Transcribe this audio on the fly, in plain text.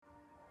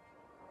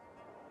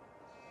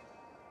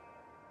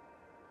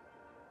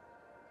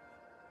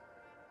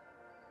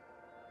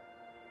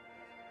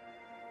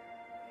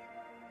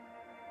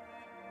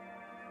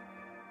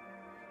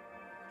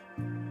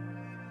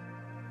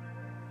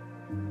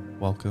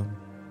Welcome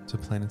to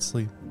Planet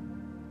Sleep.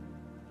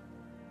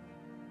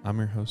 I'm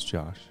your host,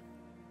 Josh.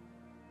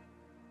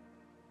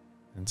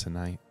 And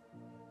tonight,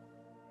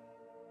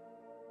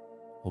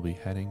 we'll be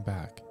heading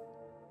back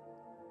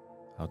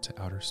out to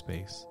outer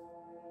space.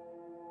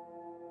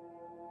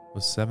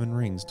 With 7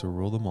 rings to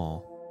rule them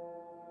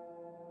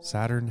all,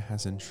 Saturn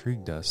has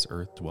intrigued us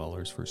Earth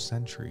dwellers for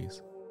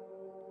centuries.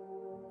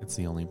 It's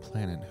the only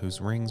planet whose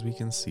rings we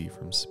can see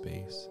from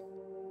space.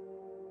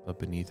 But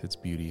beneath its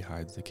beauty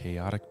hides the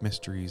chaotic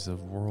mysteries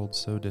of worlds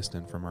so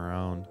distant from our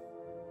own.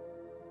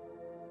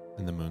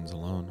 And the moons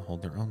alone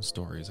hold their own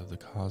stories of the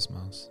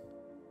cosmos.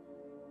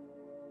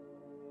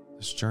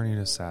 This journey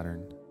to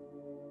Saturn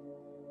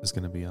is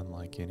going to be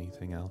unlike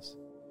anything else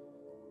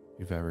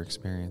you've ever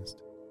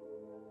experienced.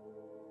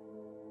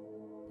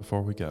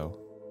 Before we go,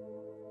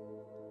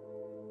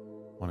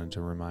 I wanted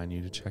to remind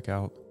you to check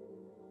out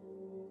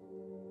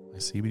my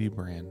CBD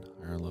brand,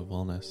 Higher Love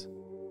Wellness.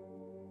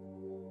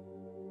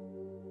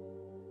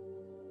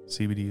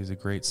 CBD is a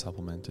great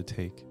supplement to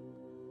take,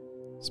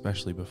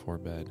 especially before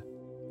bed.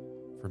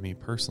 For me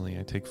personally,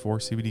 I take 4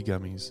 CBD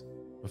gummies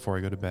before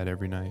I go to bed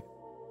every night.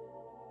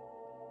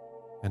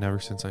 And ever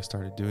since I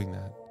started doing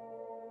that,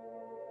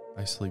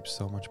 I sleep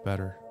so much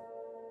better.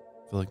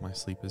 I feel like my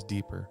sleep is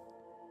deeper.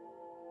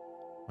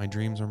 My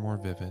dreams are more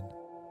vivid.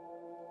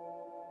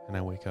 And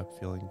I wake up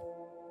feeling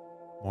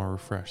more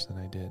refreshed than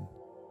I did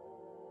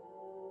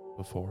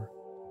before.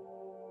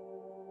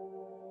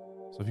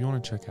 So if you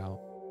want to check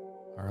out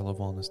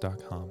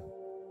higherlovewellness.com,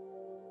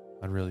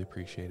 I'd really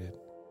appreciate it.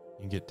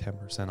 You can get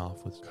 10%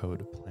 off with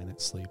code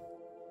PLANETSLEEP.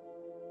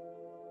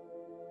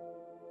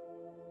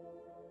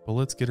 But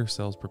let's get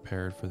ourselves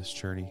prepared for this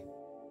journey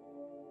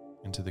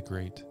into the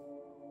great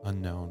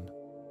unknown.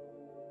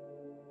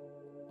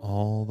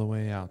 All the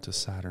way out to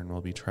Saturn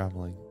we'll be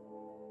traveling.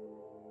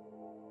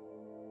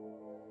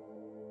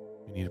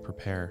 We need to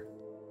prepare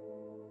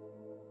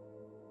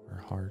our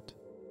heart,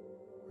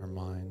 our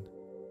mind,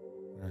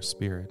 and our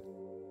spirit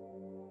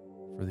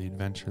for the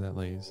adventure that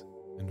lays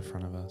in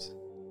front of us.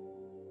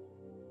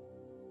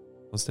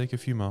 Let's take a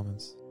few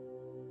moments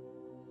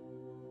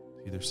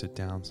to either sit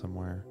down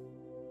somewhere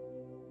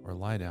or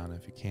lie down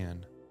if you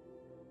can,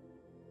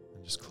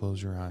 and just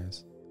close your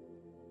eyes,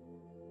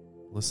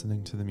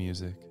 listening to the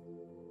music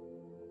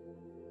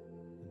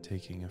and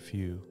taking a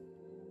few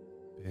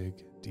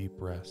big, deep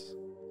breaths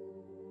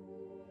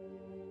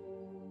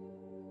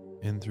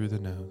in through the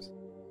nose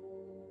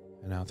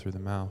and out through the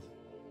mouth.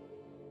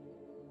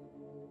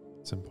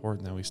 It's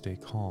important that we stay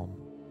calm,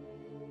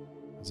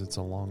 as it's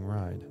a long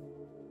ride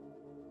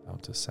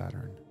out to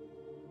Saturn.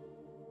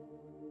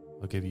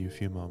 I'll give you a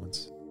few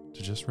moments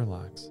to just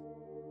relax.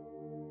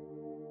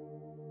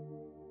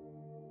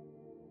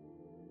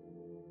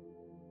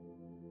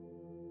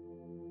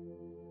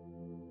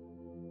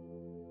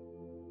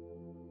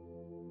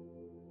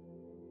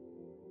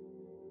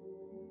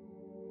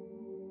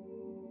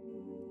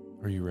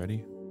 Are you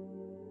ready?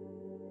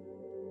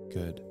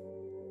 Good.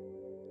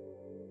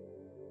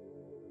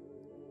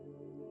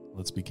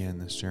 Let's begin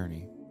this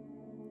journey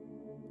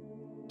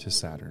to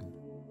Saturn.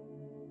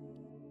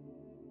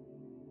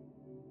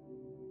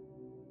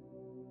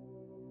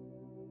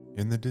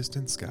 In the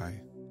distant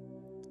sky,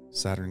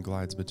 Saturn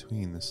glides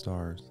between the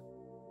stars.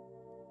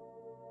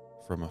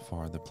 From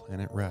afar, the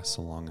planet rests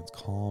along its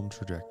calm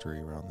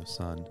trajectory around the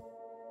sun,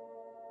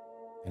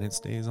 and it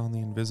stays on the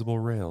invisible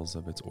rails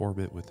of its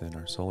orbit within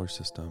our solar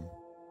system.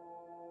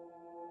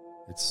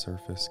 Its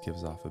surface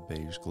gives off a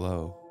beige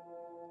glow,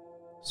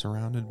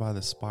 surrounded by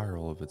the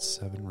spiral of its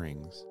 7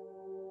 rings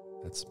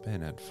that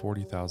spin at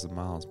 40,000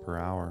 miles per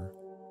hour.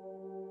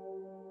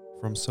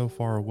 From so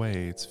far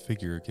away, its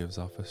figure gives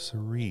off a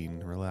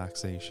serene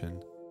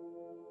relaxation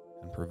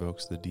and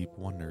provokes the deep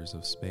wonders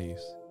of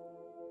space.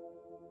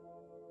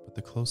 But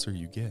the closer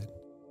you get,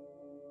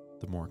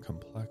 the more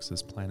complex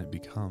this planet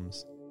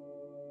becomes.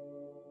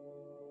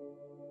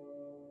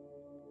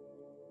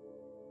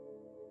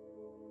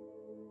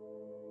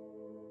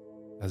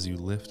 As you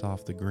lift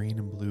off the green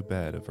and blue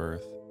bed of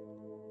Earth,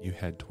 you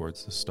head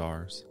towards the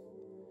stars.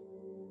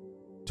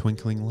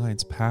 Twinkling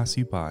lights pass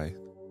you by,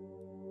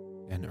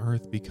 and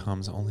Earth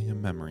becomes only a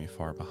memory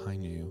far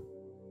behind you.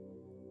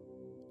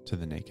 To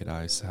the naked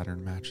eye,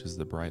 Saturn matches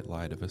the bright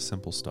light of a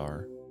simple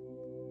star,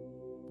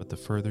 but the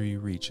further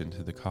you reach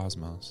into the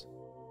cosmos,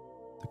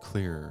 the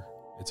clearer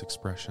its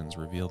expressions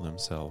reveal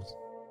themselves.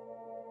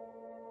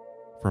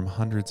 From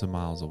hundreds of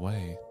miles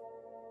away,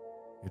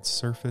 its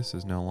surface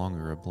is no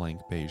longer a blank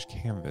beige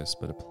canvas,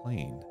 but a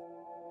plain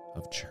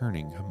of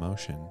churning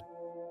commotion.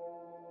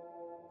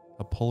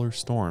 A polar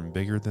storm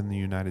bigger than the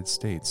United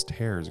States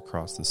tears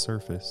across the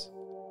surface.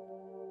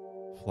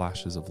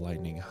 Flashes of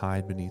lightning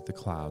hide beneath the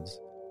clouds,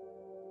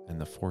 and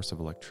the force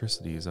of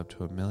electricity is up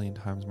to 1,000,000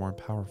 times more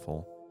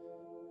powerful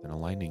than a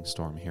lightning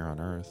storm here on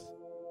Earth.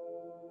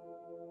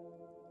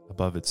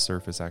 Above its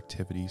surface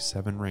activity,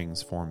 7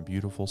 rings form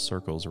beautiful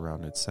circles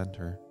around its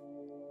center,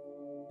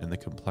 and the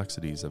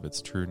complexities of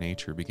its true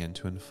nature begin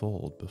to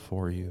unfold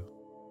before you.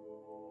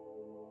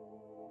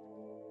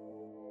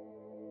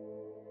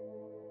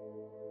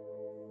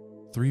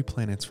 3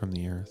 planets from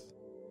the Earth,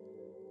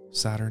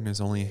 Saturn is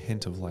only a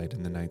hint of light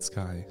in the night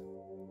sky.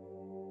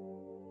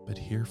 But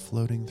here,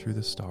 floating through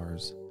the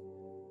stars,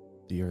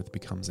 the Earth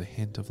becomes a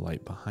hint of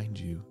light behind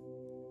you,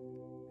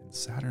 and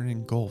Saturn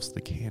engulfs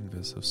the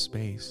canvas of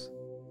space.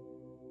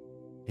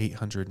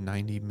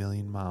 890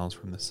 million miles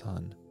from the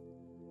Sun,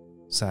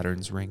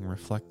 Saturn's ring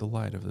reflects the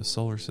light of the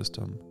solar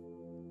system.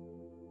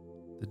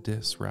 The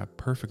disks wrap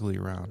perfectly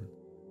around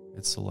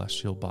its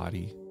celestial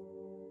body,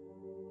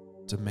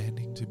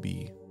 demanding to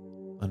be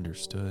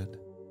understood.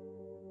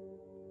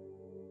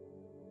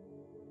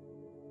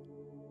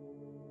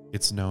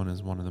 It's known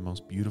as one of the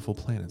most beautiful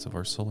planets of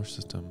our solar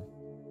system,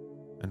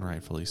 and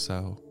rightfully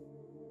so.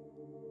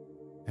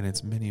 And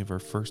it's many of our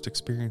first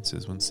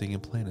experiences when seeing a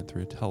planet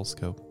through a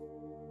telescope.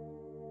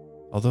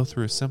 Although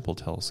through a simple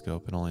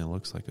telescope it only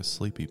looks like a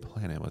sleepy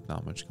planet with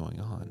not much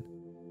going on,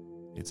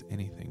 it's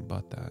anything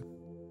but that.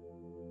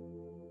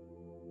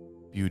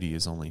 Beauty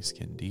is only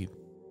skin deep,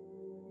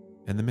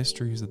 and the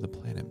mysteries of the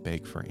planet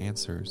beg for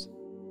answers.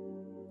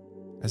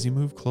 As you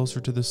move closer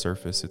to the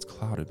surface, it's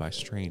clouded by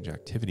strange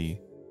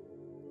activity.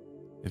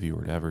 If you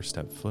were to ever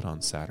step foot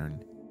on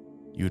Saturn,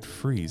 you would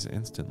freeze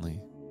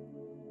instantly.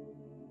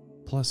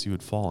 Plus, you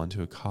would fall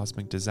into a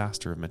cosmic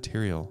disaster of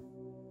material,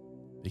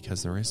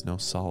 because there is no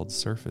solid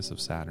surface of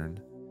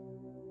Saturn.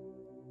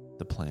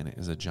 The planet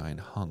is a giant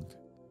hunk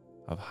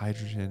of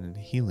hydrogen and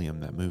helium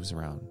that moves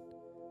around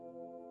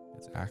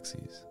its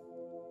axes.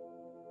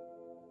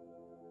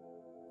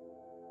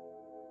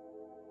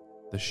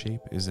 The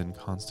shape is in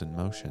constant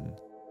motion.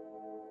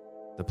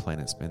 The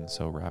planet spins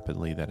so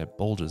rapidly that it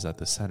bulges at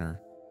the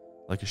center,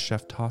 like a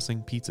chef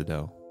tossing pizza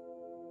dough.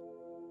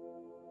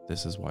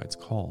 This is why it's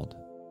called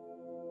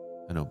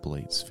an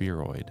oblate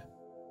spheroid.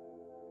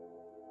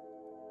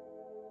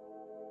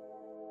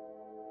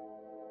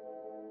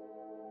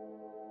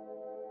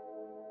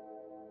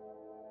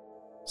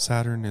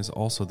 Saturn is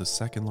also the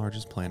second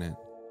largest planet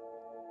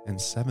and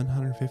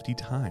 750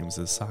 times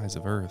the size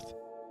of Earth.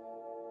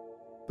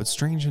 But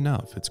strange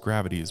enough, its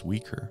gravity is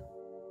weaker.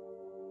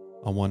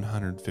 A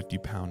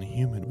 150-pound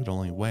human would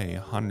only weigh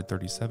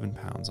 137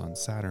 pounds on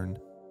Saturn.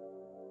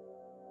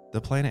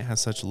 The planet has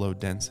such low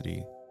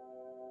density.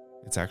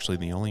 It's actually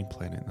the only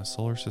planet in the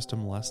solar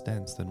system less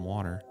dense than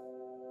water.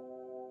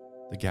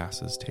 The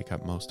gases take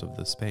up most of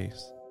the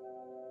space.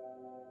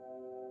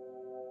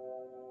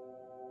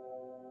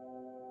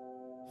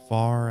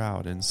 Far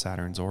out in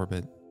Saturn's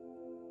orbit,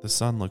 the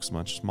Sun looks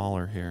much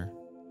smaller here.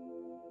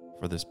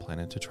 For this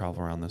planet to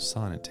travel around the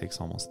Sun, it takes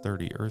almost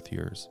 30 Earth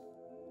years.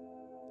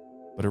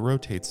 But it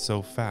rotates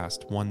so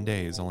fast, one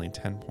day is only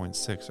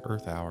 10.6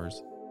 Earth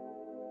hours.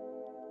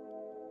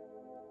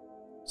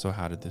 So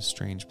how did this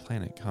strange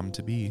planet come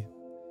to be?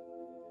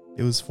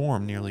 It was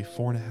formed nearly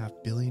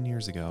 4.5 billion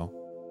years ago.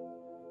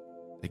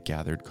 It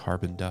gathered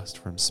carbon dust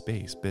from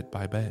space bit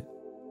by bit,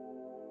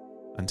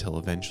 until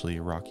eventually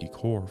a rocky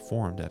core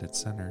formed at its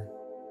center.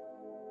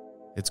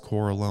 Its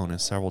core alone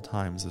is several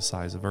times the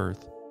size of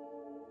Earth.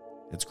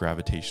 Its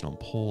gravitational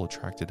pull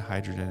attracted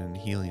hydrogen and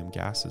helium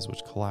gases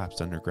which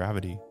collapsed under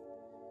gravity.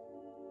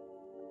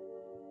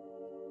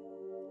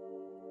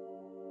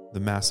 The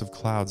massive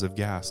clouds of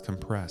gas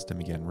compressed and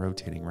began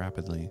rotating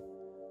rapidly.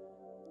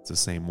 It's the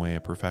same way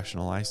a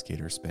professional ice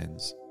skater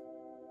spins.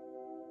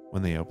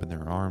 When they open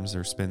their arms,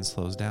 their spin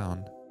slows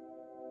down,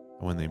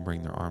 and when they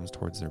bring their arms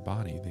towards their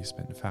body, they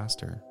spin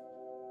faster.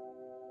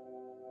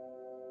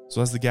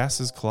 So as the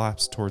gases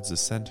collapsed towards the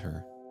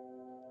center,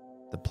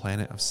 the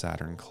planet of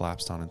Saturn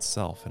collapsed on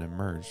itself and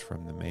emerged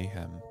from the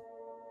mayhem.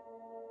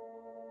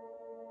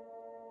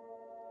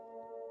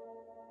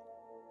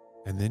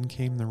 And then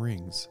came the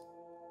rings,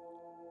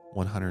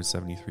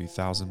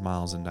 173,000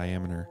 miles in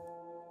diameter,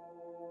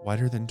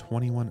 wider than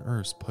 21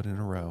 Earths put in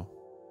a row.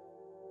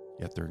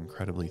 Yet they're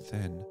incredibly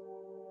thin,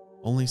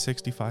 only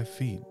 65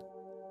 feet,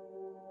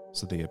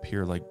 so they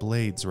appear like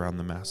blades around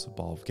the massive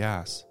ball of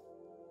gas,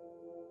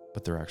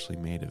 but they're actually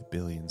made of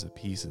billions of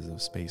pieces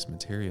of space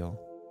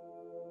material.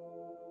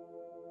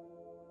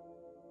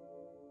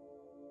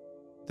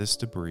 This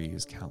debris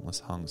is countless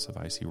hunks of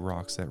icy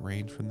rocks that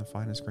range from the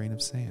finest grain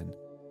of sand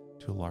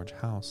to a large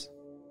house,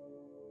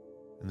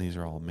 and these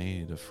are all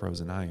made of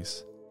frozen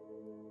ice.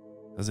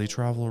 As they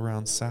travel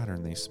around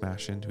Saturn, they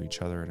smash into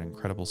each other at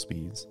incredible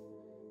speeds.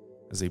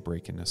 As they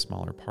break into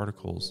smaller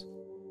particles,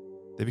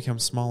 they become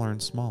smaller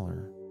and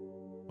smaller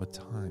with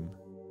time,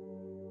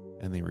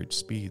 and they reach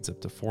speeds up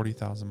to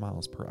 40,000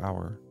 miles per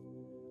hour.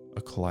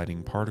 A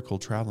colliding particle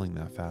traveling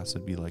that fast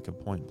would be like a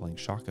point-blank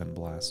shotgun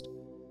blast,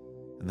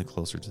 and the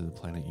closer to the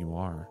planet you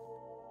are,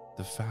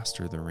 the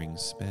faster the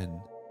rings spin.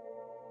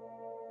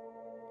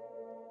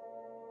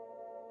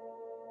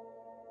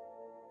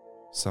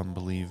 Some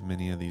believe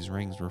many of these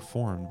rings were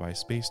formed by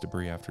space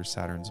debris after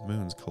Saturn's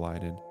moons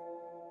collided.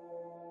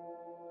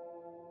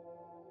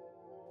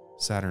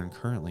 Saturn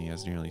currently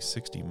has nearly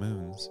 60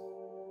 moons,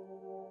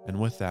 and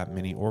with that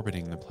many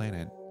orbiting the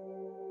planet,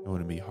 it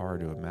wouldn't be hard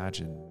to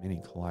imagine many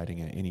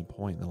colliding at any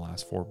point in the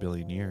last 4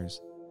 billion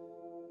years.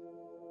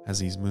 As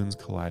these moons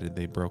collided,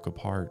 they broke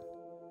apart,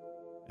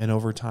 and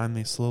over time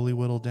they slowly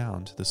whittle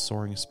down to the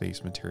soaring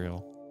space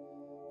material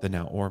that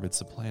now orbits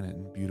the planet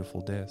in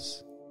beautiful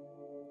disks.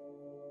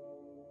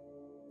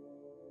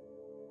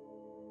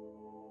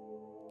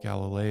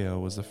 Galileo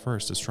was the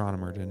first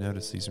astronomer to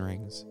notice these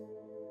rings,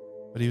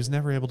 but he was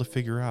never able to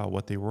figure out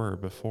what they were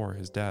before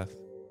his death.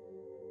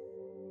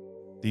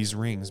 These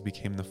rings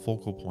became the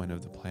focal point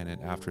of the planet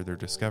after their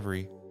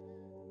discovery,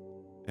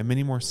 and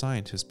many more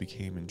scientists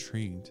became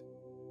intrigued.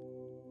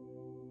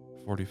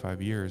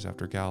 45 years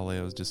after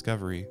Galileo's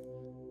discovery,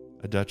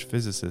 a Dutch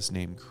physicist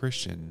named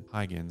Christian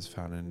Huygens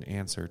found an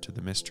answer to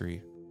the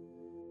mystery.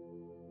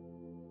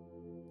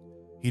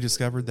 He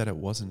discovered that it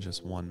wasn't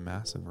just one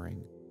massive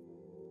ring,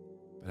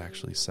 but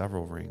actually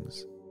several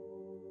rings.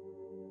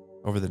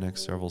 Over the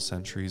next several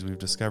centuries, we've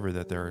discovered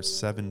that there are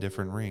 7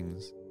 different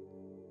rings,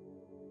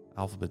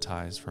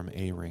 alphabetized from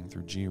A ring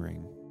through G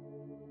ring.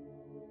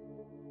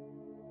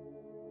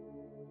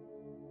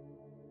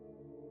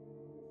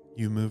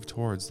 You move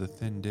towards the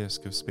thin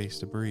disk of space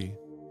debris,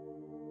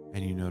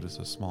 and you notice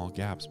the small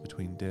gaps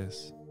between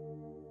disks.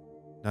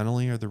 Not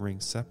only are the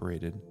rings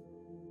separated,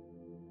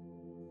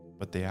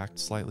 but they act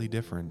slightly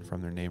different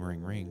from their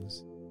neighboring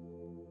rings.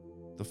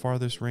 The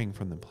farthest ring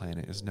from the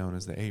planet is known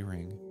as the A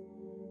ring,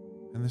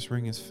 and this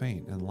ring is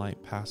faint and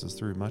light passes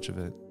through much of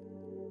it.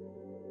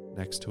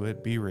 Next to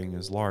it, B ring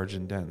is large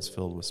and dense,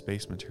 filled with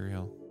space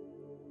material,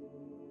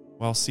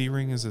 while C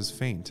ring is as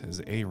faint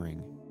as A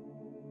ring,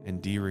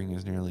 and D ring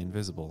is nearly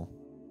invisible.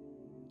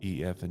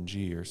 E, F, and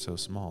G are so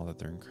small that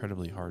they're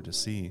incredibly hard to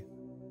see.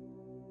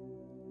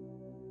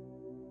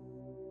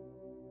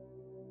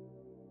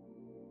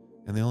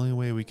 And the only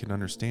way we can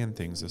understand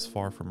things this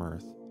far from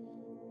Earth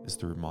is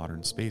through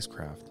modern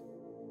spacecraft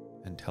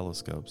and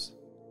telescopes.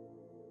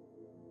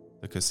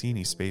 The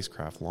Cassini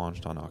spacecraft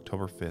launched on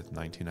October 5th,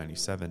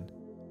 1997,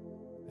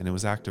 and it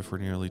was active for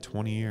nearly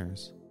 20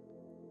 years.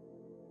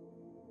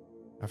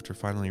 After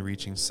finally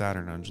reaching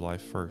Saturn on July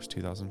 1st,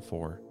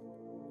 2004,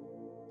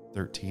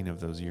 13 of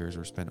those years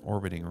were spent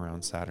orbiting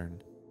around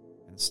Saturn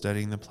and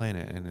studying the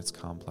planet and its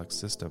complex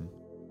system.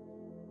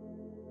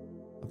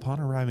 Upon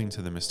arriving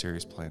to the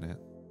mysterious planet,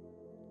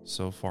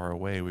 so far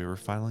away we were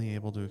finally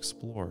able to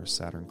explore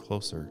Saturn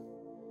closer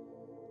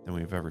than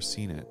we've ever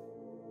seen it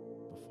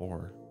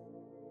before.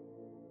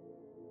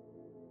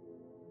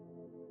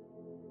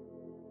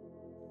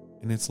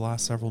 In its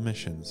last several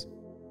missions,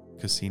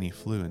 Cassini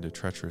flew into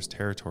treacherous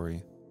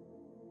territory.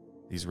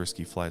 These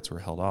risky flights were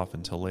held off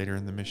until later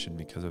in the mission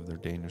because of their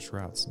dangerous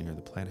routes near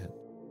the planet.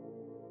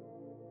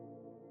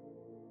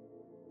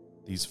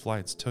 These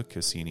flights took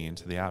Cassini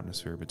into the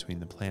atmosphere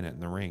between the planet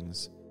and the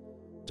rings,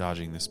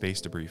 dodging the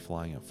space debris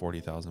flying at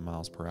 40,000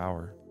 miles per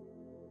hour.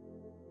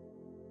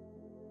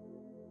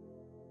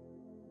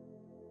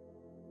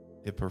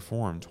 It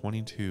performed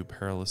 22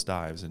 perilous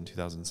dives in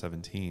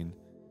 2017,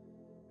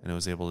 and it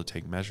was able to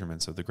take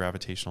measurements of the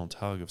gravitational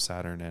tug of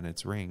Saturn and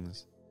its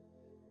rings.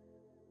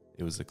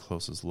 It was the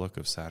closest look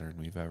of Saturn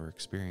we've ever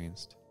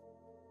experienced.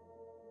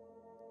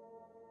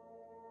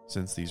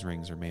 Since these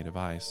rings are made of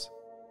ice,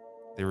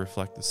 they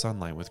reflect the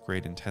sunlight with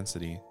great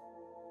intensity.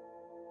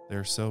 They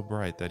are so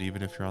bright that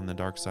even if you're on the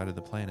dark side of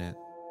the planet,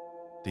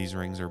 these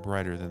rings are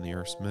brighter than the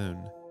Earth's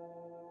moon.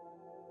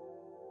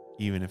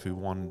 Even if we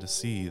wanted to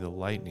see the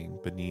lightning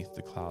beneath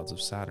the clouds of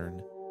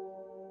Saturn,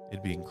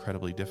 it'd be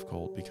incredibly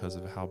difficult because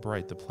of how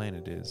bright the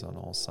planet is on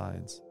all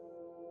sides.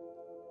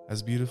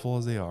 As beautiful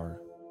as they are,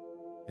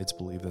 it's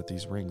believed that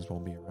these rings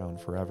won't be around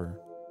forever.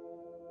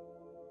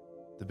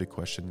 The big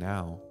question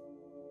now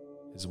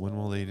is, when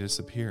will they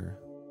disappear?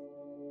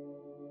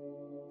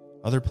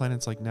 Other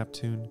planets like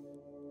Neptune,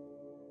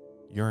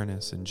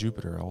 Uranus, and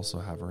Jupiter also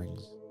have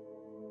rings,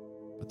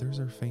 but theirs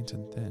are faint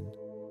and thin.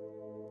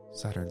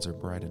 Saturn's are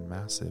bright and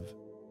massive.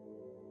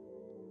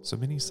 So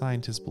many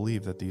scientists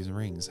believe that these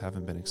rings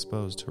haven't been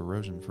exposed to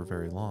erosion for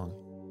very long.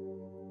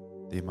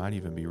 They might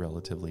even be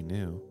relatively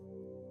new.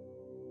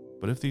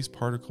 But if these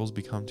particles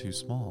become too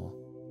small,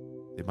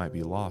 they might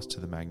be lost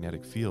to the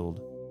magnetic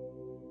field.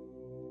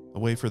 A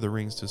way for the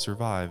rings to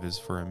survive is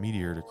for a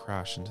meteor to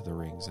crash into the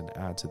rings and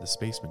add to the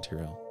space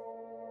material.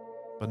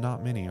 But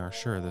not many are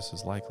sure this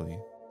is likely.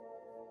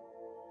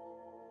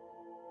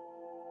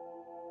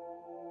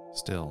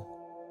 Still,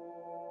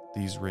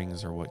 these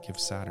rings are what give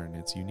Saturn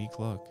its unique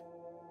look.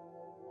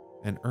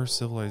 And Earth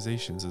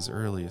civilizations as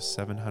early as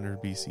 700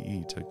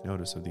 BCE took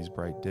notice of these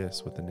bright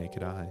disks with the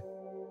naked eye.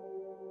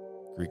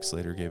 Greeks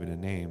later gave it a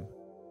name,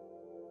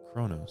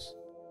 Kronos,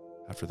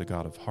 after the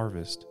god of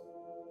harvest.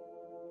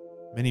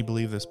 Many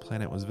believe this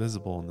planet was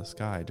visible in the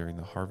sky during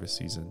the harvest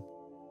season,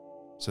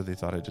 so they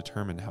thought it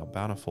determined how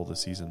bountiful the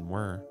season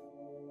were.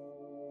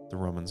 The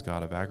Romans'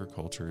 god of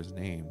agriculture is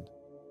named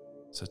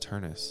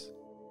Saturnus,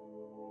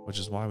 which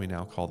is why we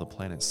now call the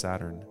planet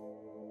Saturn.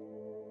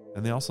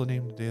 And they also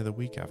named a day of the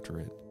week after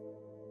it,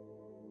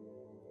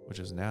 which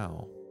is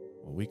now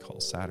what we call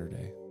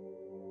Saturday.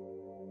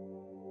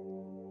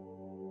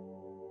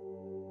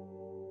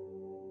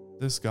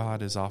 This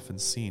god is often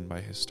seen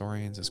by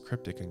historians as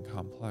cryptic and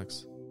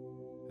complex.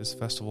 This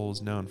festival is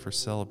known for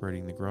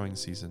celebrating the growing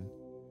season.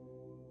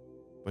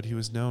 but he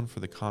was known for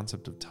the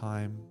concept of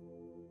time,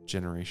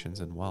 generations,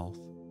 and wealth.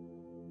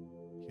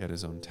 He had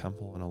his own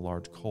temple and a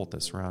large cult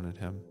that surrounded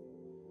him.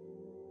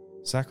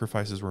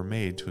 Sacrifices were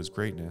made to his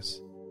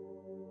greatness,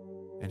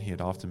 and he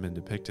had often been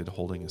depicted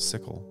holding a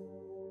sickle.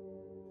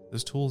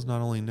 This tool is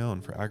not only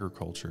known for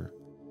agriculture,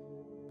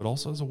 but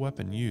also as a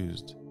weapon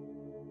used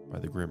by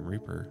the Grim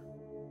Reaper.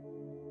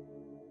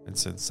 And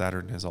since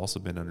Saturn has also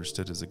been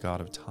understood as a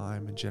god of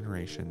time and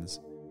generations,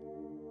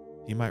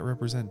 he might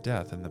represent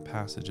death and the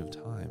passage of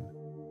time,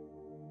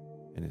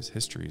 and his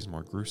history is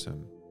more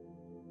gruesome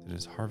than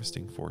his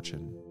harvesting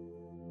fortune.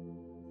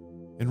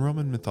 In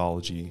Roman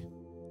mythology,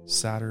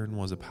 Saturn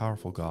was a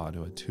powerful god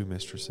who had two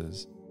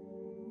mistresses.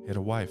 He had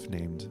a wife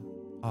named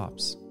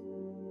Ops,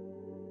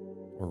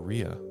 or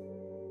Rhea,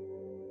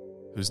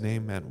 whose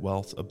name meant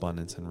wealth,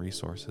 abundance, and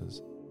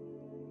resources.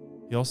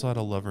 He also had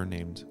a lover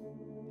named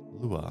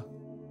Lua,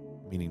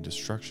 meaning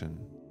destruction.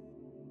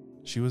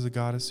 She was a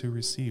goddess who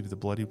received the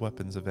bloody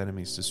weapons of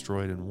enemies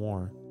destroyed in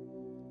war.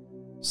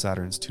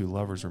 Saturn's two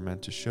lovers were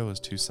meant to show his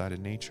two-sided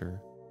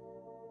nature,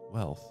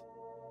 wealth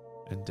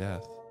and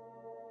death.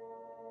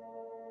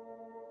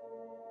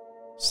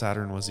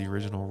 Saturn was the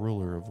original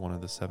ruler of one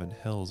of the 7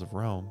 hills of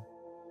Rome,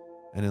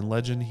 and in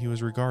legend he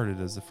was regarded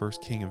as the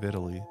first king of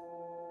Italy.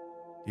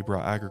 He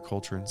brought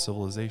agriculture and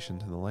civilization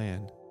to the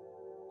land,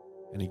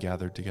 and he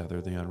gathered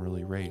together the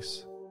unruly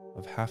race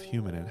of half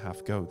human and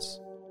half goats,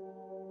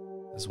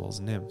 as well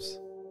as nymphs.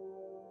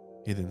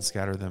 He then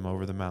scattered them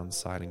over the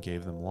mountainside and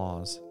gave them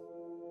laws.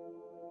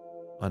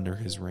 Under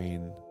his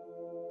reign,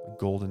 a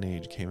golden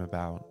age came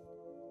about,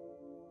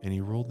 and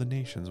he ruled the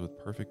nations with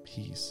perfect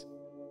peace,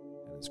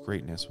 and his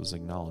greatness was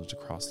acknowledged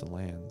across the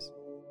lands.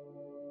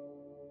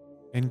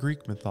 In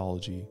Greek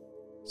mythology,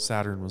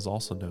 Saturn was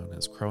also known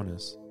as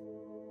Cronus.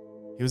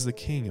 He was the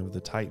king of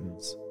the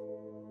Titans,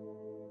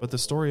 but the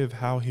story of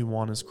how he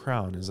won his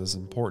crown is as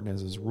important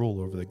as his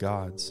rule over the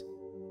gods.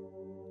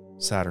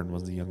 Saturn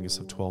was the youngest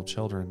of 12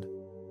 children.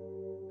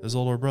 His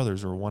older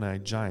brothers were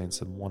one-eyed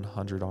giants and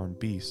 100-armed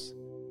beasts,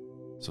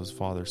 so his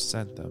father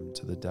sent them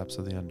to the depths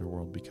of the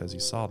underworld because he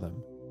saw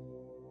them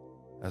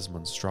as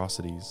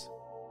monstrosities.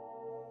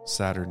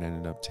 Saturn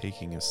ended up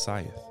taking a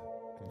scythe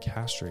and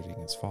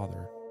castrating his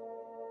father.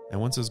 And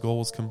once his goal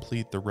was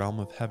complete, the realm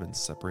of heaven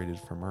separated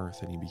from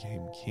earth and he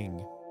became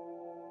king.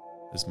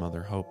 His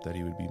mother hoped that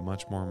he would be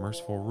much more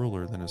merciful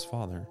ruler than his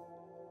father,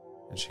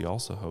 and she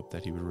also hoped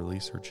that he would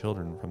release her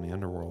children from the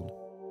underworld.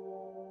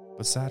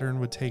 But Saturn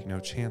would take no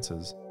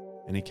chances,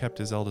 and he kept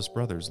his eldest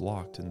brothers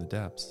locked in the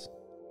depths.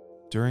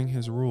 During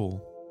his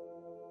rule,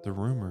 the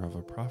rumor of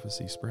a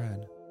prophecy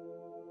spread.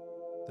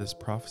 This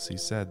prophecy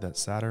said that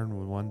Saturn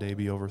would one day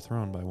be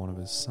overthrown by one of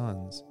his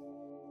sons.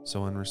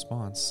 So in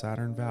response,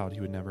 Saturn vowed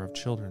he would never have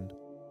children,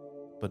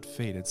 but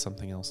fate had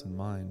something else in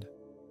mind.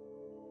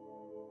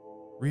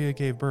 Rhea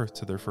gave birth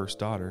to their first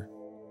daughter.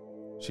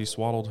 She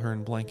swaddled her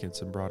in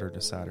blankets and brought her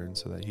to Saturn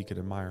so that he could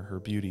admire her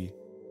beauty.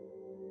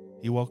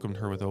 He welcomed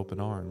her with open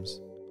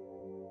arms,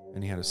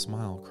 and he had a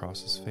smile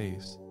across his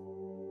face.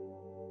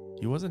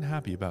 He wasn't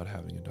happy about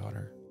having a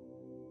daughter,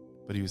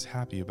 but he was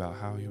happy about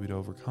how he would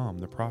overcome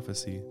the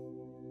prophecy.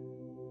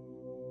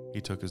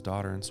 He took his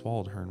daughter and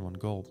swallowed her in one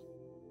gulp.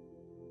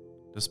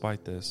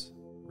 Despite this,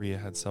 Rhea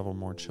had several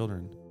more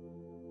children,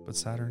 but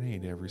Saturn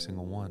ate every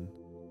single one.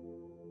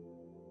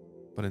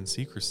 But in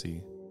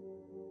secrecy,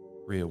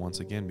 Rhea once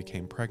again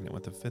became pregnant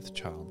with a 5th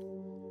child,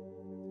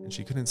 and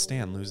she couldn't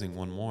stand losing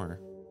one more,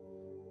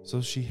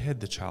 so she hid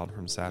the child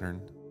from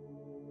Saturn.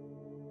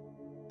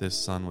 This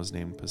son was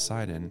named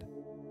Poseidon,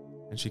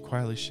 and she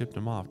quietly shipped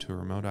him off to a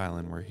remote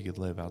island where he could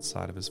live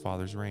outside of his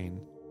father's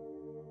reign.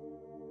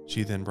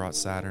 She then brought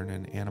Saturn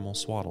an animal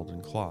swaddled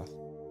in cloth,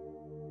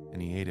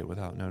 and he ate it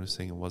without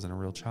noticing it wasn't a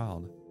real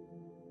child,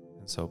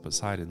 and so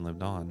Poseidon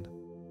lived on.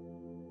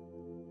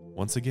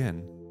 Once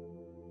again,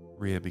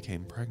 Rhea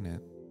became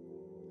pregnant,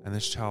 and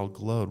this child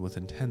glowed with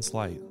intense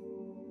light,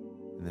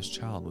 and this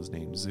child was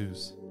named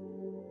Zeus.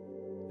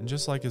 And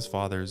just like his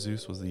father,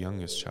 Zeus was the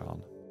youngest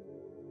child,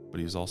 but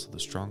he was also the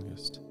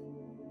strongest.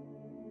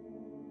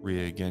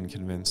 Rhea again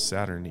convinced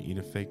Saturn to eat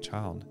a fake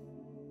child,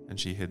 and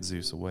she hid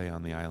Zeus away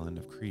on the island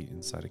of Crete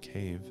inside a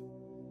cave.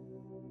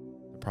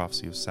 The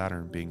prophecy of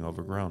Saturn being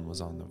overgrown was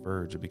on the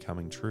verge of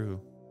becoming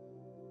true.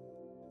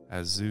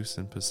 As Zeus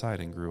and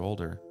Poseidon grew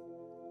older,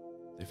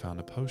 they found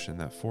a potion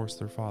that forced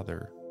their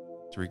father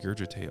to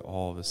regurgitate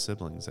all of his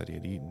siblings that he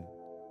had eaten.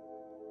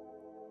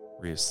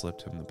 Rhea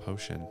slipped him the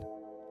potion,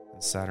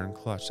 and Saturn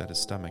clutched at his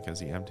stomach as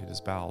he emptied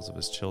his bowels of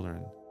his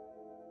children.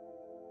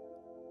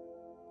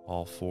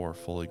 All 4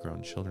 fully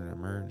grown children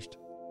emerged.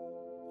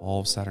 All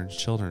of Saturn's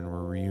children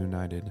were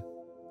reunited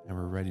and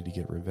were ready to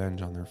get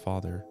revenge on their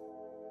father.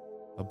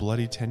 A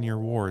bloody 10-year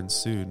war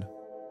ensued.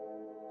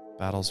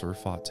 Battles were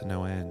fought to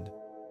no end,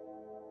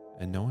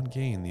 and no one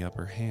gained the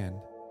upper hand.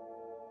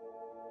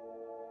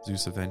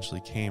 Zeus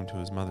eventually came to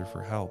his mother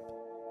for help.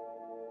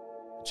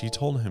 She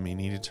told him he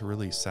needed to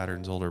release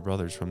Saturn's older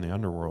brothers from the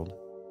underworld.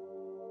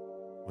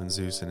 When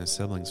Zeus and his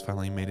siblings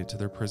finally made it to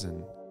their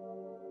prison,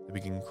 they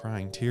began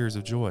crying tears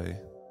of joy.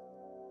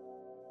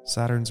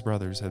 Saturn's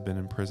brothers had been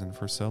in prison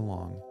for so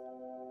long,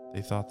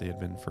 they thought they had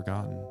been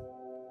forgotten.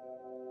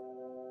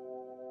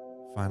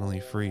 Finally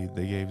freed,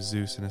 they gave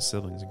Zeus and his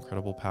siblings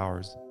incredible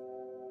powers,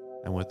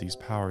 and with these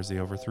powers they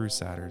overthrew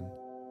Saturn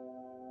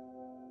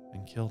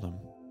and killed him.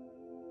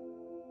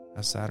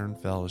 As Saturn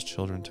fell, his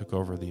children took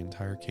over the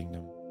entire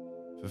kingdom,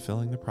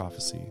 fulfilling the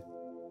prophecy,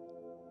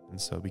 and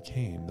so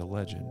became the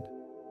legend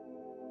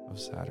of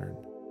Saturn.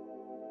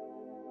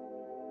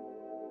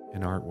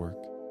 In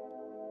artwork,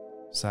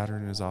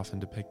 Saturn is often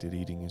depicted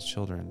eating his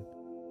children.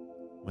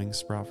 Wings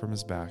sprout from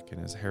his back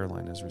and his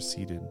hairline is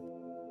receded.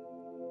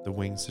 The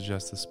wings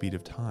suggest the speed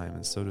of time,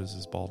 and so does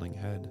his balding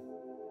head.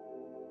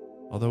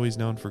 Although he's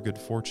known for good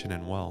fortune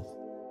and wealth,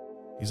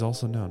 he's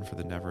also known for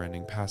the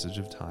never-ending passage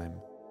of time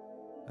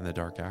and the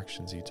dark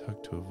actions he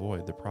took to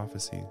avoid the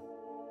prophecy.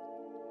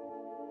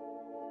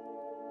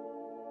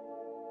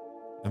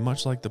 And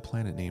much like the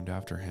planet named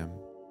after him,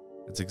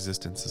 its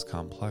existence is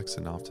complex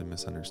and often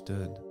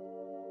misunderstood.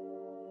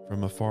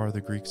 From afar,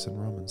 the Greeks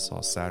and Romans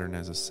saw Saturn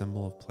as a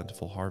symbol of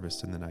plentiful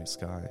harvest in the night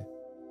sky.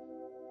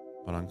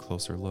 But on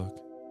closer look,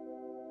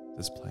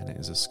 this planet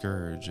is a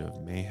scourge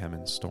of mayhem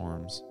and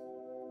storms,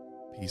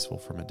 peaceful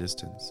from a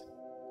distance,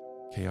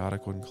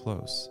 chaotic when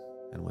close,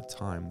 and with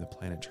time the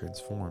planet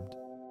transformed.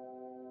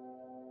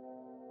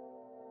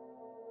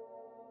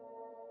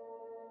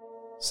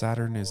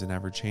 Saturn is an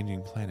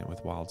ever-changing planet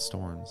with wild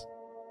storms.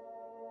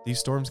 These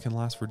storms can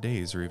last for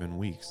days or even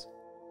weeks,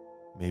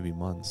 maybe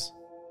months,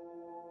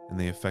 and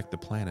they affect the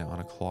planet on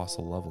a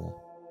colossal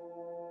level.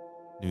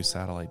 New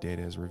satellite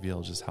data has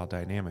revealed just how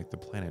dynamic the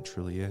planet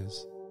truly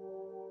is.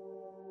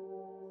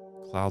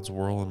 Clouds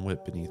whirl and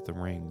whip beneath the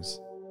rings.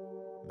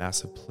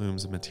 Massive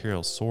plumes of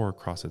material soar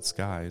across its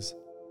skies.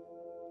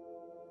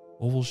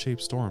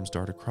 Oval-shaped storms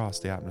dart across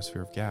the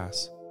atmosphere of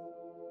gas,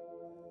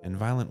 and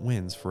violent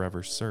winds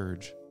forever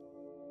surge.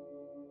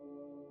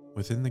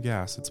 Within the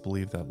gas, it's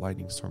believed that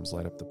lightning storms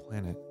light up the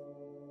planet,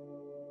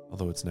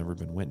 although it's never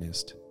been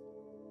witnessed.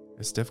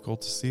 It's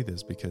difficult to see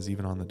this because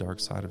even on the dark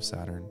side of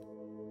Saturn,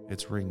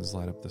 its rings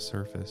light up the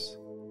surface,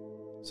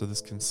 so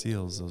this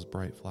conceals those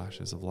bright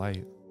flashes of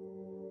light.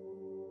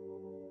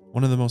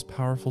 One of the most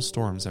powerful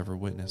storms ever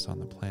witnessed on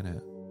the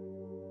planet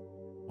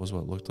was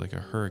what looked like a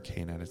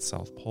hurricane at its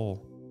south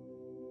pole.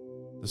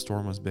 The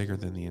storm was bigger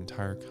than the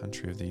entire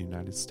country of the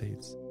United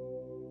States.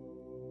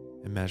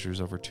 It measures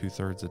over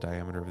 2/3 the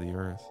diameter of the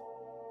Earth.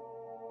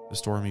 The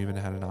storm even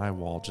had an eye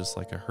wall just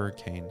like a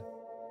hurricane.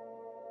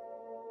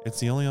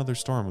 It's the only other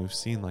storm we've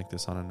seen like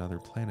this on another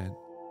planet.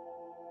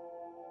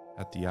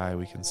 At the eye,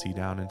 we can see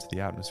down into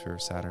the atmosphere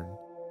of Saturn.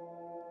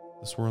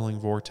 The swirling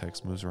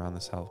vortex moves around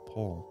the South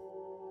Pole,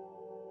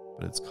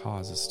 but its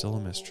cause is still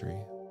a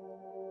mystery.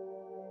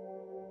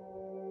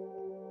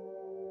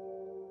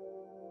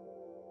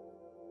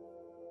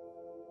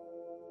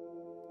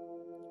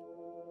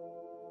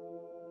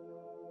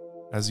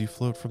 As you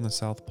float from the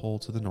South Pole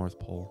to the North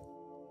Pole,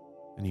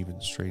 an even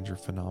stranger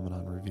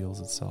phenomenon reveals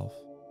itself.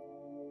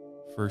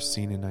 First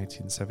seen in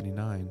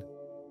 1979,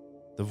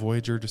 the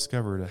Voyager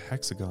discovered a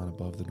hexagon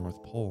above the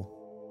North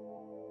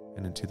Pole,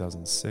 and in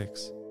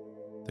 2006,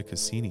 the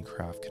Cassini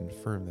craft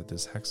confirmed that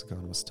this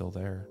hexagon was still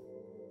there.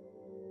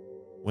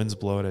 Winds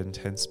blow at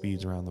intense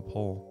speeds around the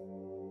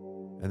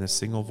pole, and this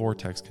single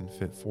vortex can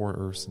fit 4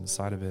 Earths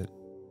inside of it.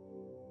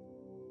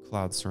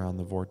 Clouds surround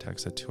the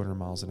vortex at 200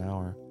 miles an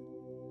hour,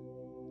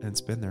 and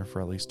it's been there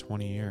for at least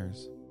 20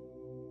 years.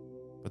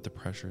 But the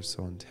pressure is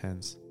so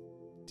intense,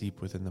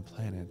 deep within the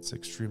planet, it's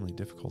extremely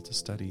difficult to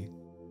study.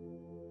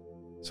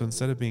 So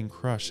instead of being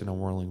crushed in a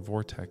whirling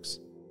vortex,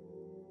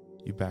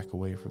 you back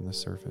away from the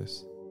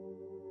surface.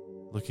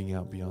 Looking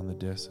out beyond the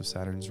disk of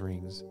Saturn's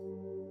rings,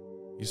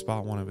 you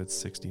spot one of its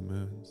 60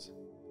 moons.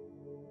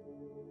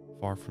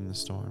 Far from the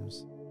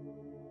storms,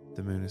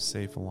 the moon is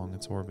safe along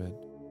its orbit,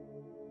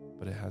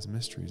 but it has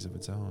mysteries of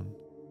its own.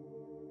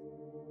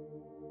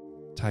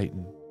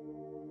 Titan,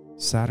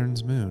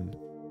 Saturn's moon.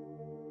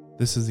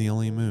 This is the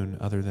only moon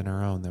other than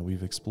our own that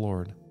we've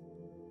explored.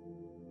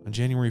 On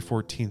January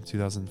 14,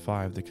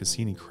 2005, the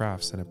Cassini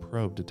craft sent a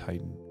probe to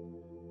Titan,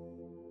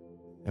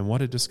 and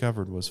what it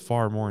discovered was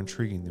far more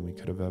intriguing than we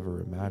could have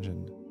ever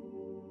imagined.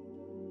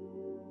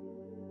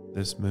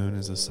 This moon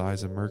is the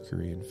size of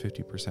Mercury and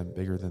 50%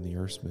 bigger than the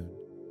Earth's moon.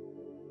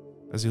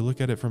 As you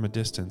look at it from a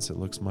distance, it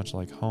looks much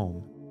like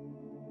home.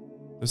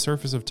 The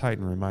surface of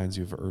Titan reminds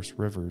you of Earth's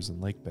rivers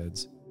and lake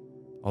beds,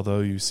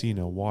 although you see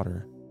no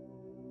water.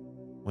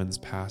 Winds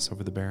pass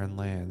over the barren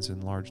lands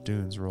and large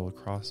dunes roll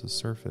across the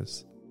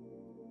surface.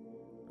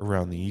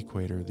 Around the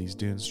equator, these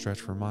dunes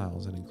stretch for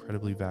miles in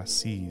incredibly vast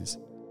seas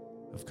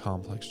of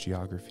complex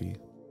geography.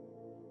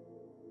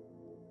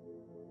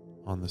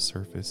 On the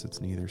surface,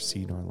 it's neither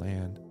sea nor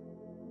land,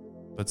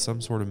 but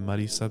some sort of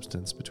muddy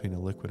substance between a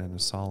liquid and a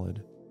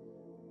solid.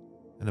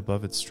 And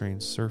above its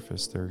strange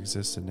surface, there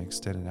exists an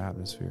extended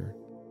atmosphere.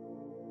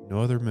 No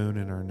other moon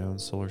in our known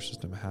solar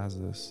system has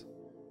this.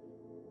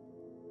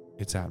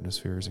 Its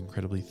atmosphere is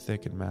incredibly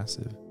thick and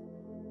massive.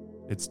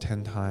 It's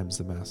 10 times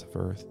the mass of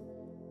Earth,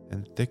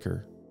 and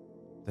thicker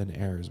than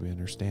air as we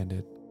understand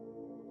it.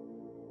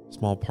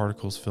 Small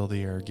particles fill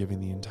the air,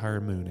 giving the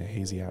entire moon a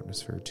hazy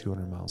atmosphere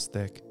 200 miles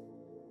thick.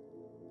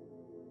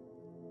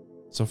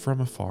 So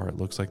from afar, it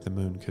looks like the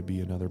moon could be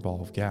another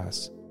ball of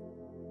gas,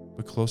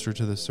 but closer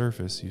to the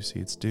surface, you see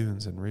its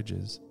dunes and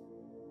ridges.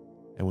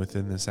 And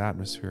within this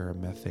atmosphere are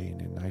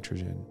methane and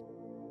nitrogen.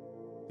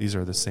 These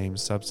are the same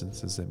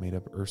substances that made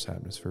up Earth's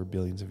atmosphere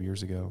billions of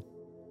years ago.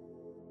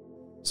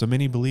 So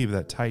many believe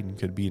that Titan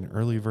could be an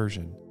early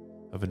version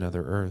of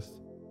another Earth,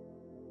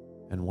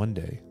 and one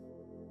day,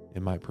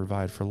 it might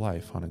provide for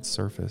life on its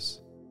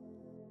surface.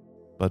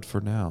 But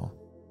for now,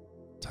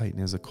 Titan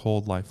is a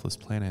cold, lifeless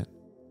planet.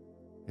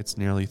 It's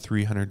nearly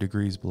 300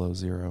 degrees below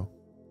zero,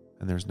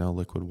 and there's no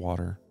liquid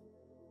water.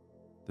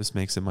 This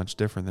makes it much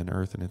different than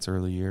Earth in its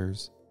early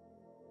years.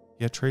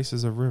 Yet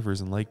traces of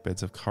rivers and lake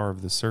beds have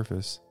carved the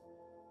surface.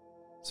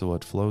 So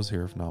what flows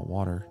here if not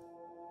water?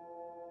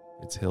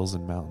 Its hills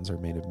and mountains are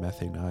made of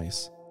methane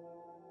ice,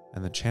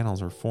 and the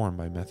channels are formed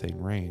by methane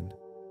rain.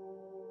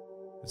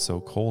 It's so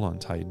cold on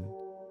Titan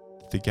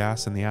that the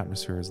gas in the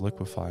atmosphere is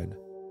liquefied.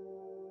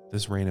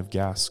 This rain of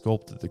gas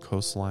sculpted the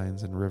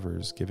coastlines and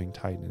rivers, giving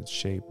Titan its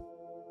shape.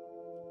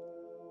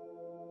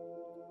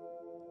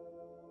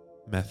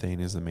 Methane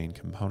is the main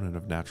component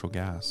of natural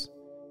gas,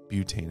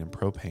 butane and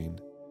propane.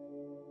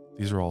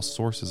 These are all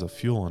sources of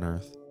fuel on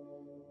Earth,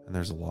 and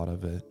there's a lot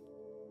of it.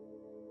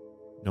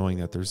 Knowing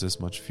that there's this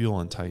much fuel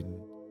on Titan,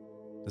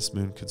 this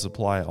moon could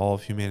supply all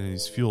of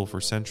humanity's fuel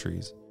for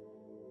centuries,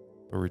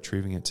 but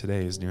retrieving it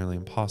today is nearly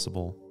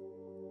impossible.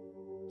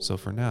 So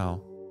for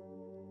now,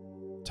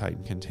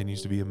 Titan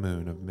continues to be a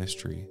moon of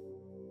mystery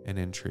and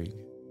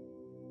intrigue.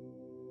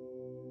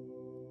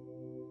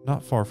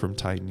 Not far from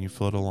Titan, you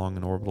float along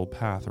an orbital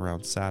path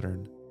around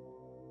Saturn.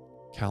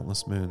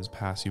 Countless moons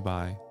pass you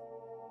by.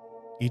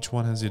 Each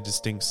one has a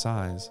distinct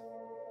size,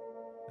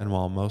 and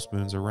while most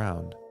moons are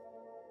round,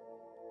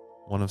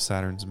 one of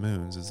Saturn's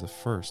moons is the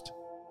first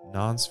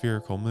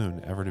non-spherical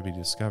moon ever to be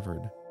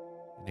discovered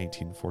in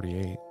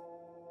 1848.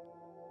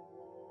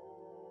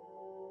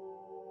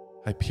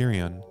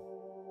 Hyperion.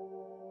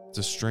 It's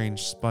a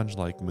strange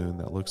sponge-like moon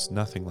that looks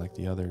nothing like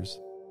the others.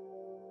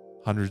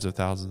 Hundreds of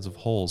thousands of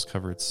holes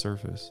cover its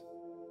surface.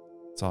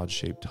 Its odd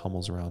shape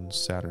tumbles around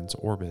Saturn's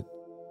orbit,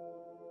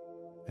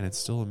 and it's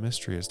still a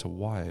mystery as to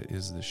why it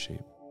is this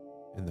shape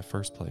in the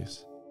first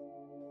place.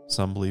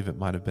 Some believe it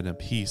might have been a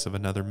piece of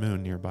another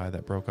moon nearby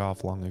that broke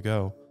off long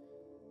ago,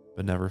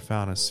 but never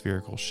found a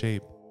spherical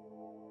shape.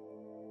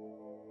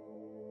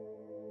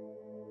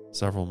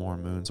 Several more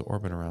moons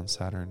orbit around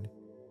Saturn.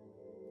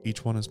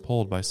 Each one is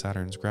pulled by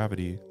Saturn's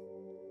gravity.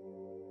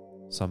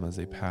 Some, as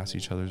they pass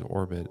each other's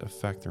orbit,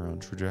 affect their own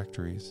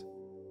trajectories.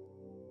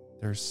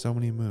 There are so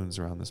many moons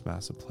around this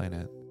massive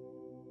planet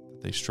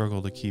that they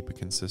struggle to keep a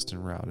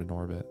consistent route in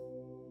orbit.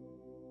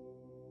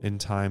 In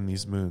time,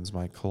 these moons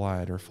might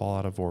collide or fall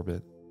out of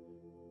orbit,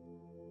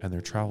 and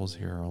their travels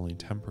here are only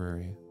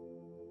temporary.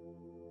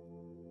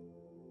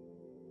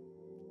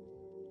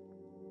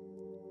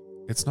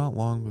 It's not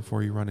long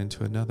before you run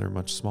into another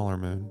much smaller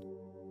moon,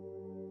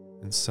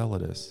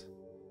 Enceladus,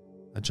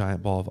 a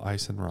giant ball of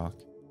ice and rock.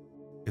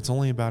 It's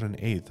only about an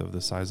eighth of the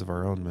size of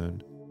our own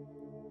moon,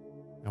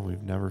 and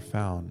we've never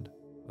found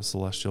a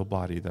celestial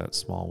body that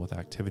small with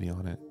activity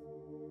on it.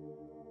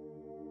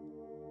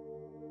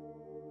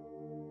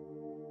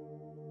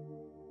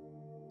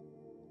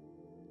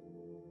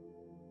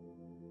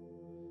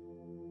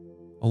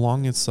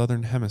 Along its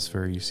southern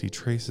hemisphere, you see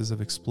traces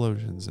of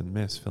explosions and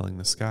mist filling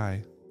the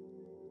sky.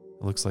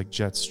 It looks like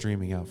jets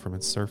streaming out from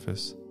its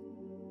surface.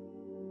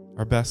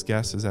 Our best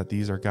guess is that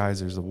these are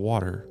geysers of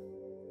water,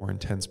 where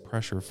intense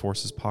pressure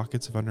forces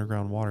pockets of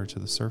underground water to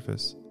the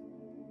surface.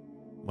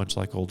 Much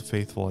like Old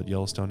Faithful at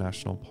Yellowstone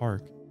National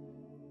Park,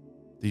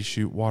 these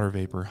shoot water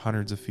vapor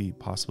hundreds of feet,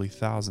 possibly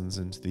thousands,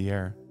 into the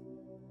air.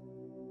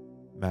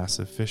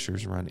 Massive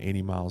fissures run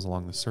 80 miles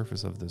along the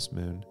surface of this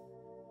moon,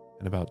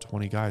 and about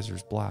 20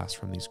 geysers blast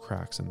from these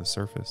cracks in the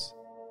surface.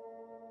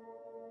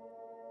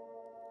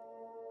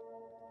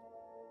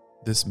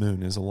 This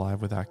moon is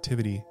alive with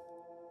activity,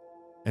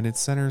 and its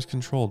center is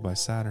controlled by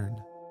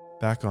Saturn.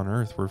 Back on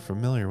Earth, we're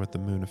familiar with the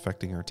moon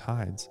affecting our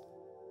tides.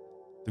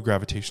 The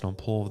gravitational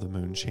pull of the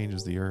moon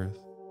changes the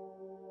Earth.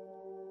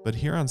 But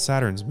here on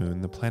Saturn's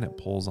moon, the planet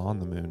pulls on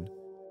the moon.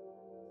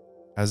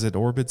 As it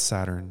orbits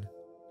Saturn,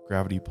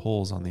 gravity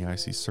pulls on the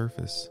icy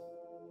surface.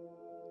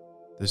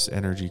 This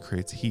energy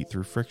creates heat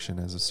through friction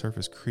as the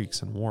surface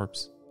creaks and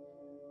warps,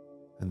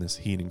 and this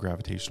heat and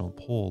gravitational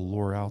pull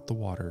lure out the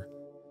water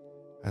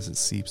as it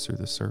seeps through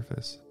the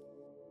surface.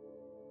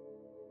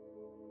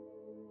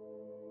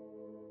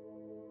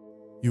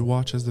 You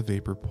watch as the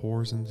vapor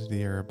pours into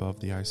the air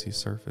above the icy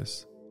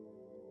surface,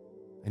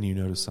 and you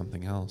notice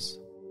something else.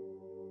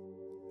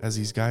 As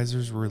these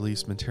geysers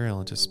release material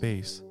into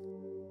space,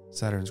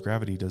 Saturn's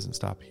gravity doesn't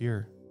stop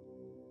here.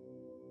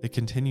 It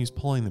continues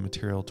pulling the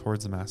material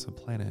towards the massive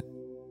planet,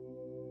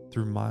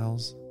 through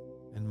miles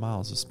and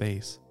miles of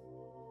space.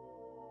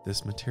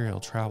 This material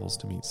travels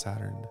to meet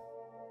Saturn.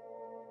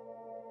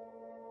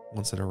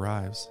 Once it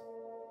arrives,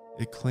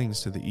 it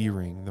clings to the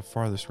E-ring, the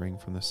farthest ring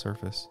from the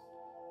surface,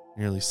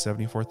 nearly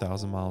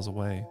 74,000 miles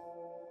away.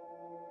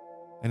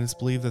 And it's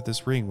believed that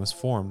this ring was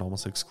formed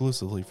almost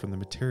exclusively from the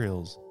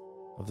materials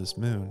of this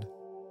moon.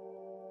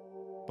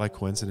 By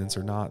coincidence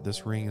or not,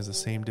 this ring is the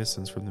same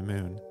distance from the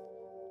moon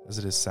as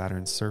it is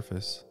Saturn's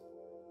surface.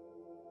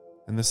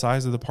 And the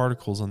size of the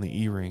particles on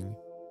the E-ring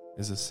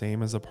is the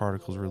same as the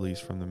particles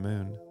released from the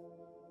moon.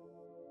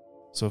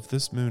 So if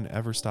this moon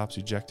ever stops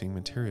ejecting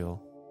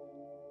material,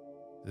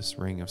 this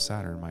ring of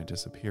Saturn might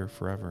disappear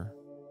forever.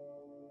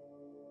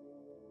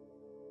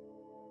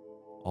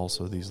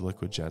 Also, these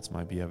liquid jets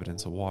might be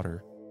evidence of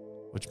water,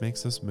 which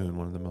makes this moon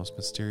one of the most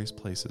mysterious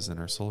places in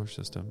our solar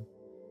system.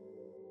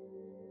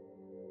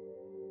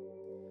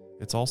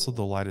 It's also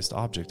the lightest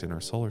object in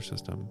our solar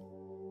system,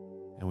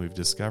 and we've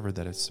discovered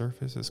that its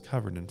surface is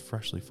covered in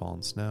freshly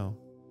fallen snow.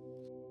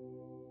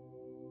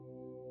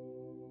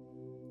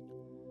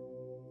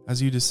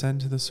 As you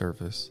descend to the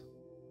surface,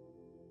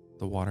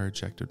 the water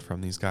ejected from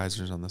these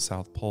geysers on the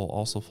South Pole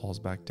also falls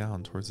back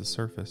down towards the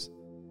surface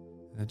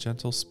in a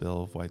gentle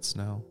spill of white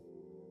snow.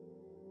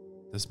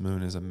 This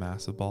moon is a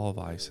massive ball of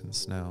ice and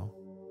snow,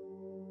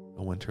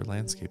 a winter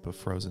landscape of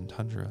frozen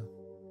tundra.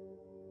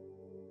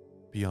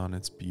 Beyond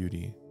its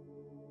beauty,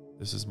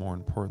 this is more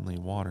importantly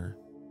water,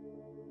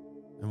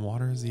 and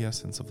water is the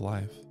essence of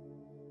life.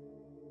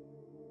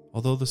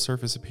 Although the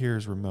surface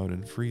appears remote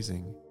and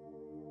freezing,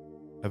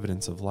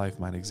 evidence of life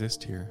might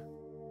exist here.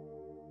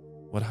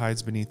 What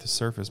hides beneath the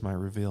surface might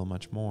reveal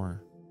much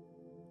more.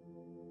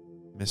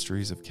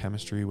 Mysteries of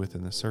chemistry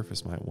within the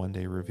surface might one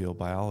day reveal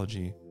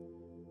biology.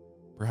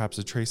 Perhaps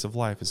a trace of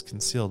life is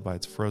concealed by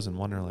its frozen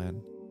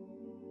wonderland.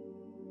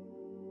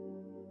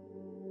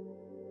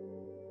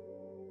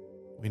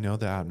 We know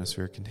the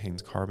atmosphere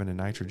contains carbon and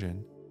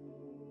nitrogen,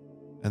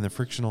 and the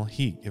frictional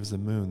heat gives the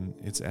moon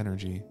its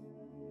energy.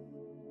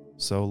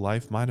 So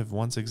life might have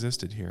once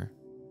existed here,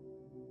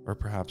 or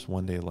perhaps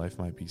one day life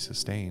might be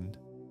sustained.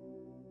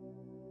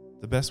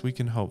 The best we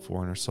can hope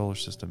for in our solar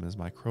system is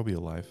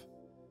microbial life,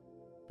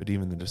 but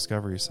even the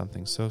discovery of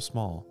something so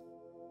small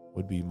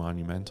would be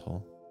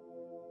monumental.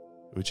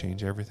 It would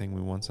change everything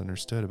we once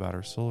understood about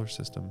our solar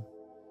system.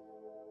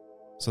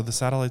 So the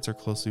satellites are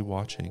closely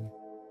watching,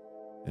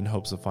 in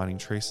hopes of finding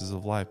traces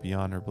of life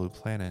beyond our blue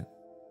planet.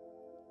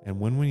 And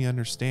when we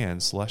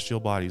understand celestial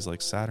bodies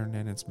like Saturn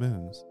and its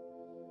moons,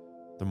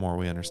 the more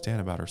we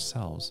understand about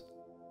ourselves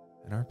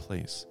and our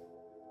place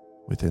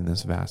within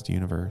this vast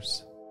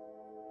universe.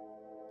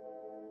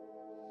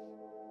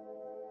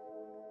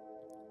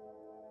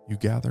 You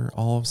gather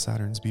all of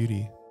Saturn's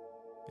beauty,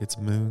 its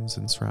moons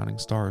and surrounding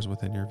stars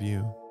within your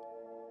view.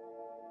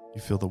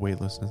 You feel the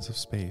weightlessness of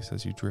space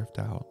as you drift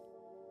out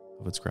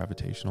of its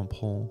gravitational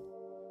pull.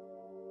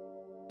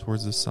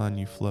 Towards the sun,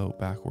 you float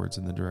backwards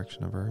in the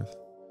direction of Earth,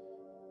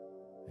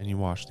 and you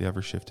watch the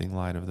ever-shifting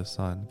light of the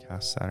sun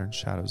cast Saturn's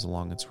shadows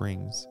along its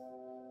rings.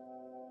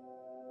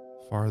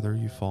 Farther,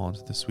 you fall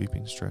into the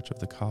sweeping stretch of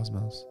the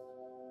cosmos,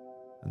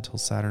 until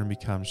Saturn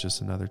becomes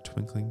just another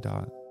twinkling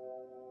dot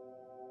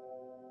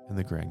in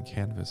the grand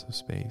canvas of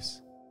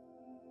space.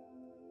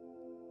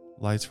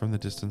 Lights from the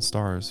distant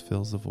stars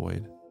fills the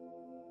void,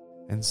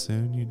 and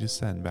soon you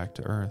descend back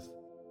to Earth.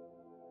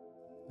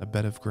 A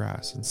bed of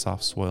grass and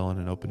soft soil in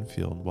an open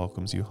field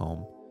welcomes you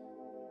home,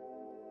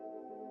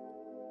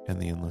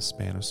 and the endless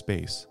span of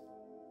space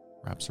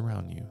wraps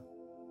around you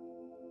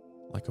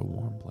like a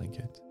warm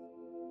blanket.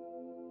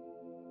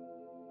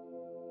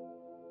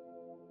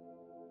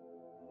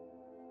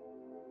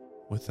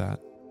 With that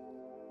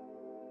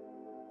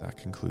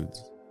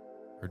concludes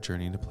our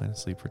journey to Planet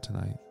Sleep for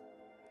tonight.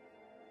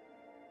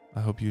 I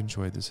hope you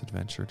enjoyed this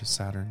adventure to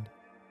Saturn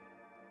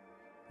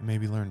and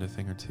maybe learned a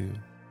thing or two.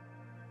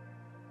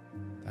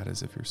 That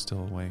is, if you're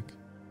still awake.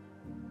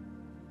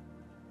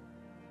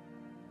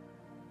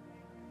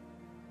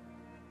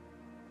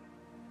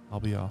 I'll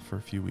be off for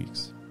a few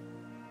weeks,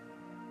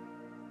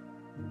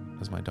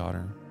 as my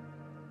daughter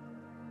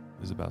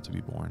is about to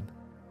be born.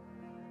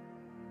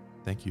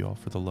 Thank you all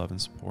for the love and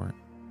support.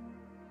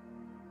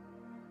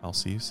 I'll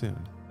see you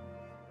soon.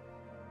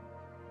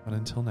 But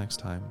until next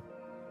time,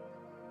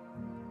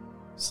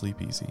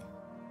 sleep easy,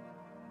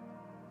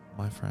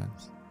 my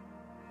friends.